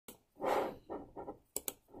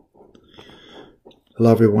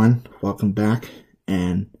Hello everyone, welcome back,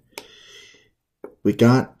 and we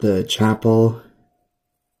got the chapel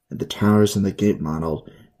and the towers and the gate modeled.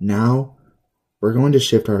 Now we're going to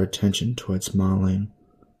shift our attention towards modeling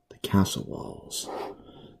the castle walls.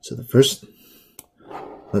 So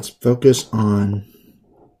let's focus on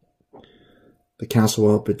the castle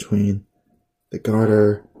wall between the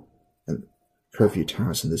garter and curfew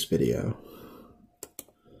towers in this video.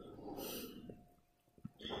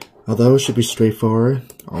 Although it should be straightforward,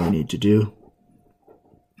 all we need to do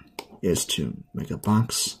is to make a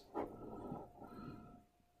box.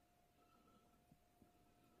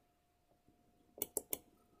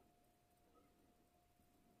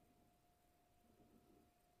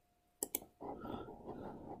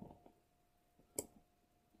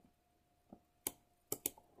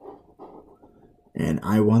 And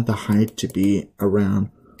I want the height to be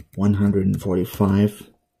around 145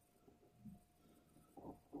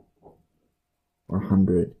 or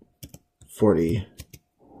 140,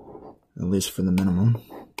 at least for the minimum.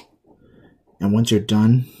 And once you're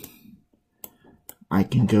done, I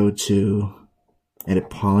can go to Edit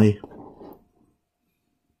Poly,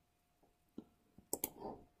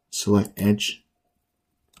 select Edge,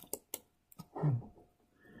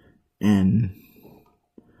 and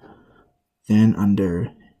then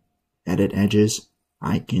under Edit Edges,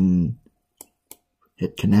 I can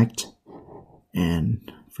hit Connect,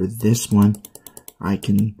 and for this one, I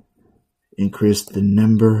can increase the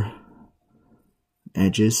number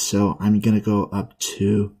edges, so I'm going to go up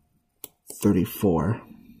to 34.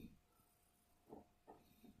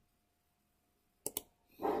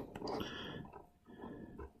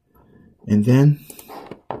 And then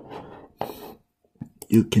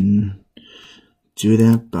you can do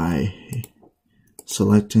that by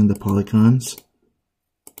selecting the polygons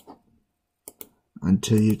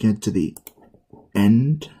until you get to the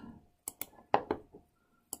end.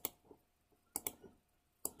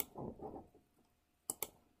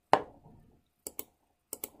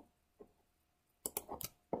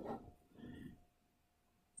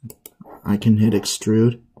 I can hit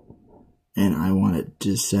extrude, and I want it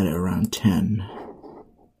to set it around 10.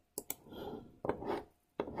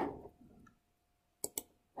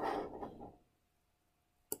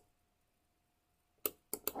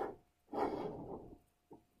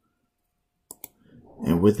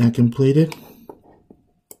 And with that completed,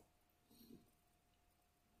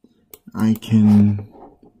 I can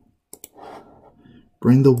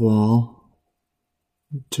bring the wall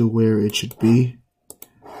to where it should be.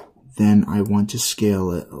 Then I want to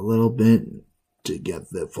scale it a little bit to get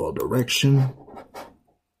the full direction.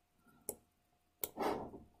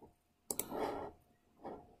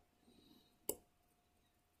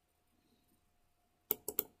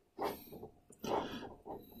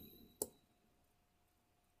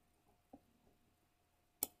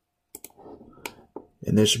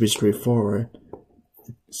 And that should be straightforward,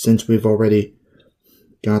 since we've already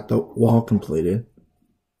got the wall completed.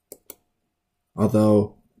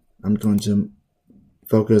 Although I'm going to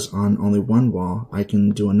focus on only one wall, I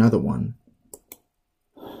can do another one.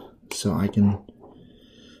 So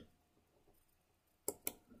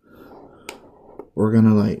we're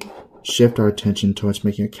gonna shift our attention towards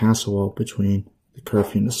making a castle wall between the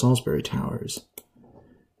curfew and the Salisbury towers.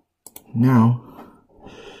 Now,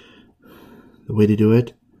 the way to do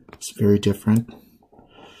it is very different.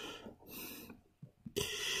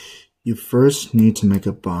 You first need to make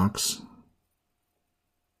a box.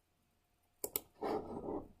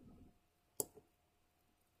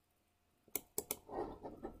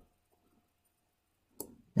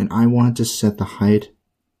 And I want to set the height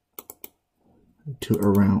to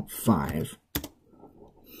around 5.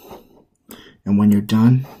 And when you're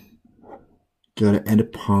done, go to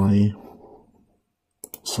Edit Poly,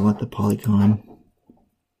 select the polygon,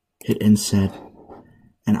 hit Inset,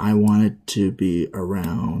 and I want it to be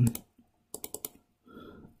around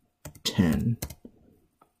 10.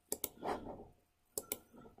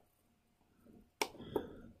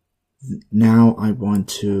 Now I want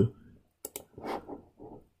to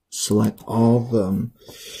select all the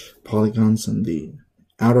polygons on the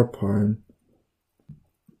outer part of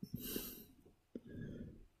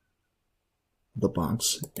the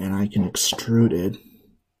box, and I can extrude it.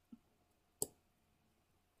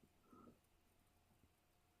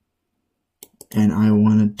 And I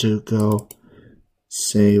want it to go,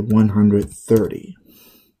 say, 130.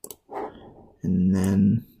 And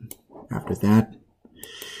then after that,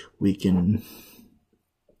 we can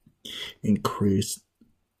increase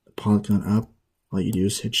the polygon up. All you do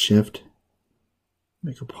is hit Shift,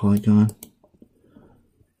 make a polygon,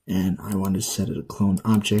 and I want to set it a clone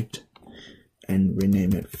object and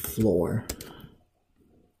rename it floor.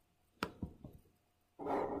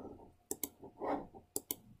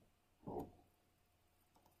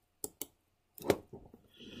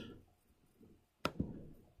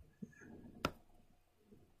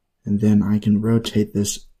 and then I can rotate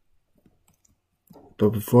this.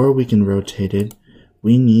 But before we can rotate it,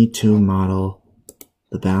 we need to model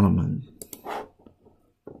the battlement,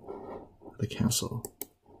 the castle.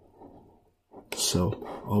 So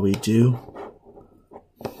all we do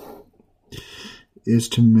is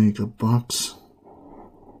to make a box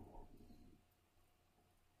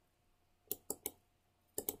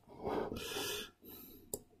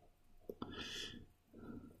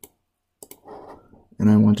and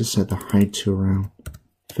I want to set the height to around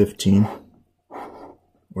 15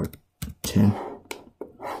 or 10.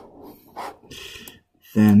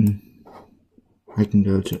 Then I can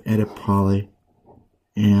go to Edit Poly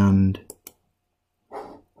and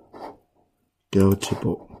go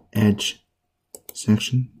to Edge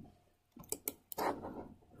section.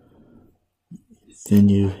 Then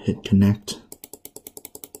you hit Connect.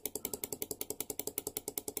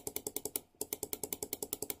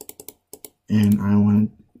 And I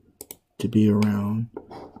want it to be around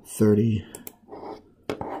 30.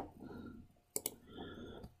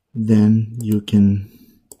 Then you can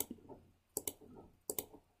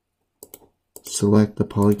select the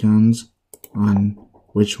polygons on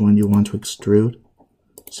which one you want to extrude.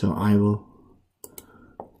 So I will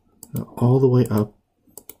go all the way up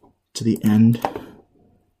to the end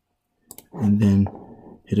and then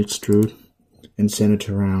hit extrude and set it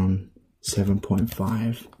to around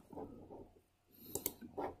 7.5.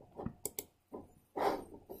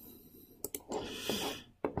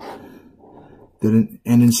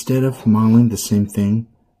 And instead of modeling the same thing,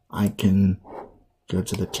 I can go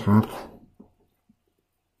to the top,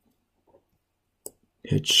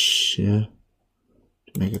 hit Shift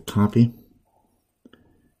to make a copy,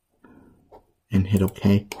 and hit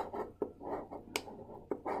OK.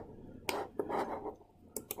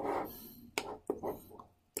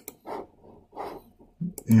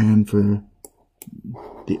 And for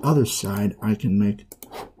the other side, I can make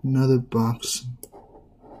another box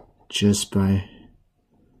just by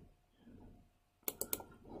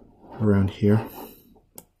around here.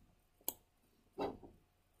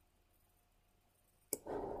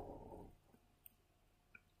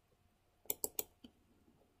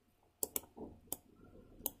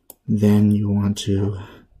 Then you want to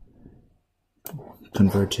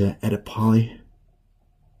convert to Edit Poly,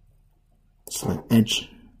 select Edge,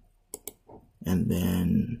 and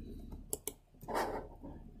then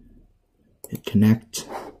hit Connect.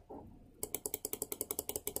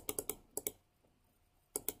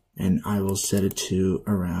 And I will set it to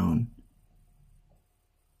around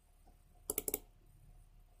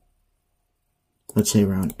let's say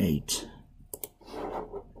around 8.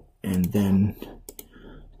 And then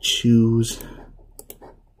choose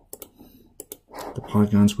the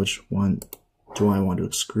polygons, which one do I want to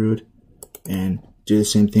extrude, and do the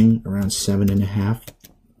same thing around 7.5.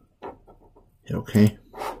 Hit OK.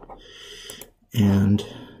 And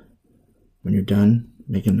when you're done,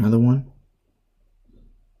 make another one.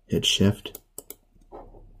 Hit Shift,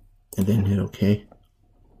 and then hit OK.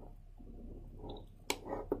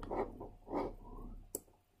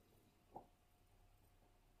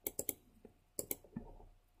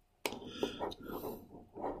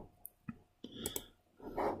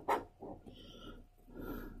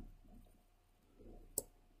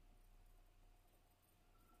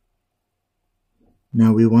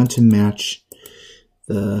 Now we want to match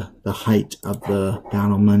the height of the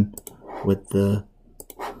battlement with the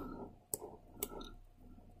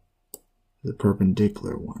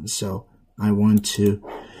perpendicular one. So I want to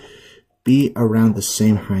be around the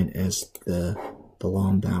same height as the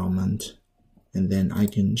long battlement, and then I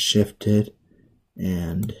can shift it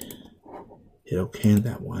and hit OK on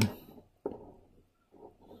that one.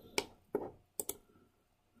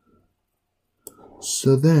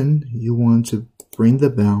 So then you want to bring the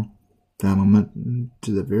battlement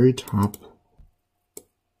to the very top.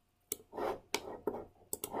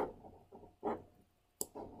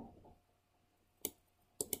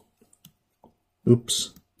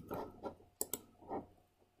 Oops.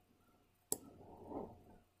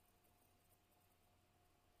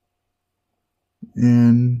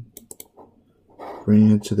 And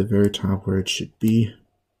bring it to the very top where it should be.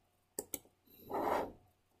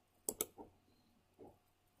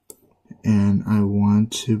 And I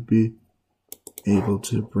want to be able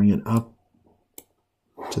to bring it up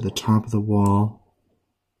to the top of the wall.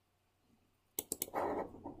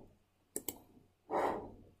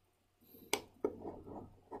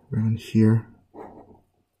 Around here.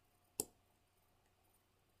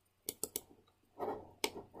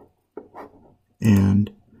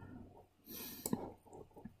 And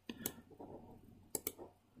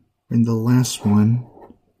bring the last one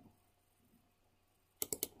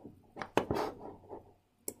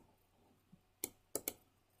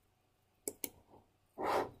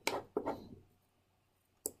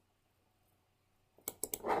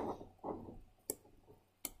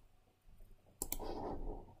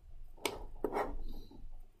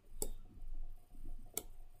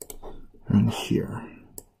here.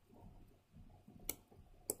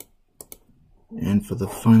 And for the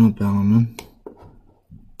final element,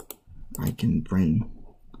 I can bring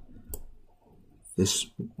this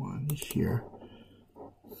one here.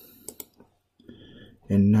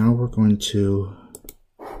 And now we're going to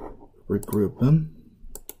regroup them.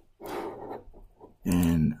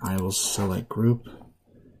 And I will select group,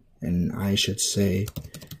 and I should say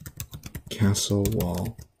castle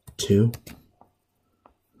wall 2.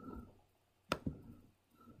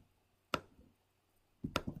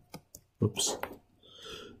 Oops.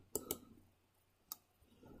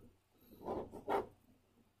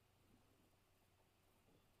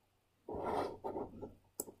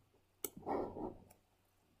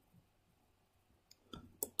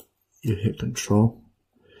 You hit Control,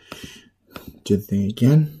 do the thing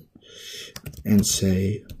again, and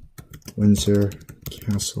say Windsor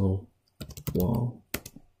Castle wall,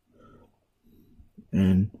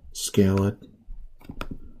 and scale it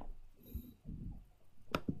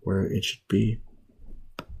where it should be.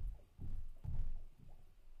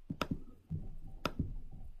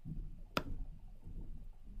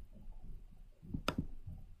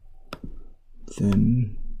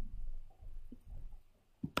 Then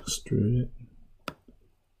extrude it.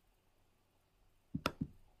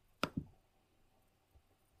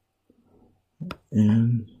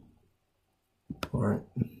 And alright.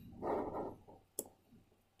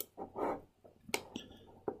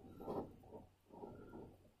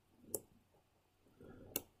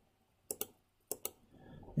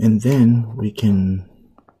 And then we can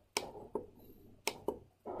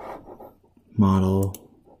model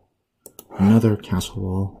another castle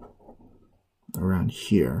wall around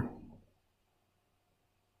here.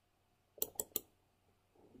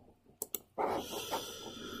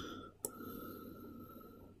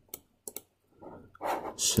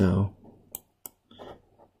 So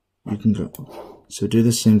you can go, so do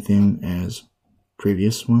the same thing as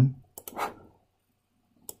previous one.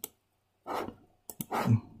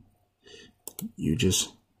 You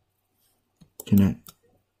just connect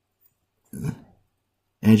the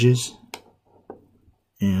edges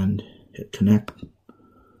and hit connect.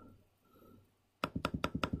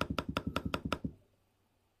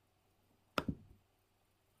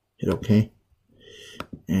 Hit OK.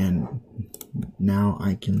 And now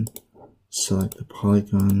I can select the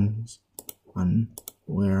polygons on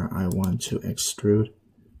where I want to extrude.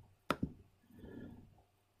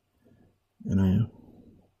 And I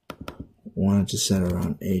wanted to set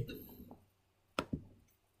around 8.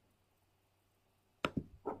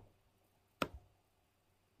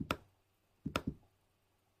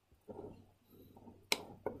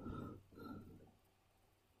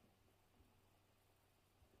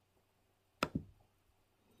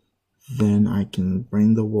 Then I can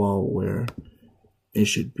bring the wall where it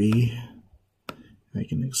should be. I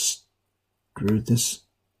can extrude this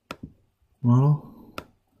model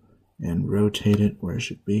and rotate it where it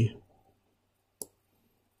should be.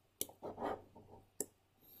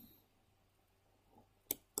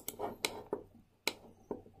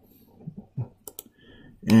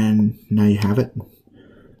 And now you have it.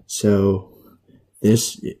 So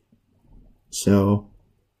this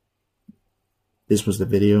was the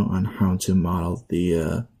video on how to model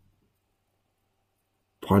the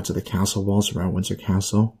parts of the castle walls around Windsor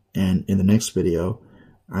Castle. And in the next video,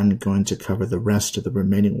 I'm going to cover the rest of the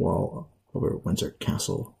remaining wall over Windsor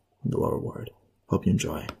Castle in the lower ward. Hope you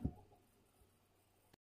enjoy.